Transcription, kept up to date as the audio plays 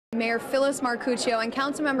Mayor Phyllis, Marcuccio and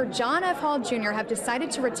Councilmember John F. Hall Jr. have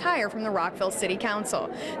decided to retire from the Rockville City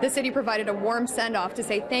Council. The city provided a warm send-off to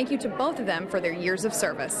say thank you to both of them for their years of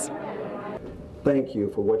service. Thank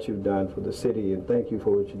you for what you've done for the city, and thank you for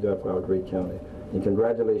what you've done for our great county. And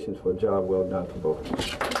congratulations for a job well done for both of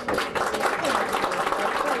you.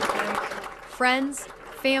 Friends,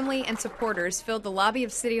 family, and supporters filled the lobby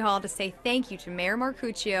of City Hall to say thank you to Mayor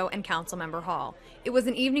Marcuccio and Councilmember Hall. It was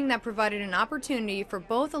an evening that provided an opportunity for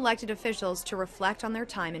both elected officials to reflect on their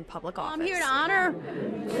time in public office. I'm here to honor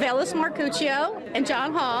Phyllis Marcuccio and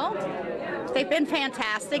John Hall. They've been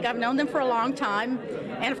fantastic. I've known them for a long time.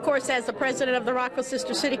 And of course, as the president of the Rockville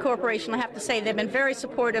Sister City Corporation, I have to say they've been very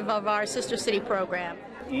supportive of our Sister City program.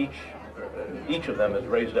 Each of them has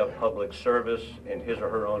raised up public service in his or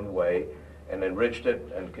her own way and enriched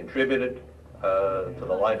it and contributed to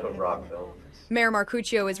the life of Rockville. Mayor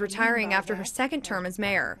Marcuccio is retiring after her second term as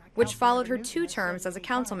mayor, which followed her 2 terms as a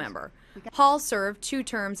council member. Hall served 2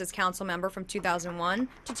 terms as council member from 2001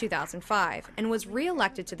 to 2005 and was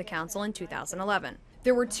re-elected to the council in 2011.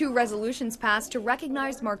 There were 2 resolutions passed to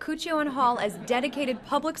recognize Marcuccio and Hall as dedicated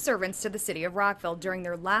public servants to the city of Rockville during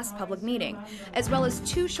their last public meeting, as well as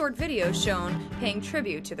 2 short videos shown paying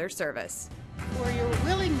tribute to their service. For your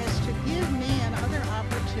willingness to give me another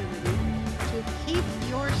opportunity to keep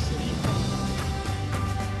your city open.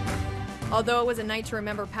 Although it was a night to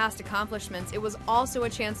remember past accomplishments, it was also a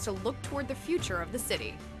chance to look toward the future of the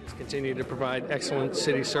city. Continue to provide excellent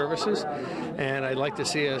city services, and I'd like to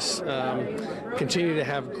see us continue to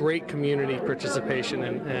have great community participation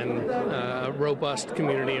and robust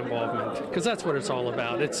community involvement, because that's what it's all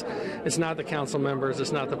about. It's not the council members,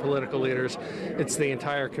 it's not the political leaders, it's the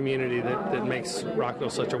entire community that makes Rockville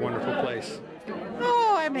such a wonderful place.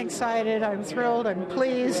 Oh, I'm excited, I'm thrilled, I'm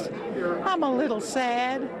pleased. I'm a little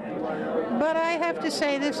sad, but I have to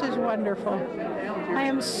say this is wonderful. I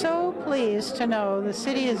am so pleased to know the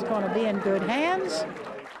city is going to be in good hands.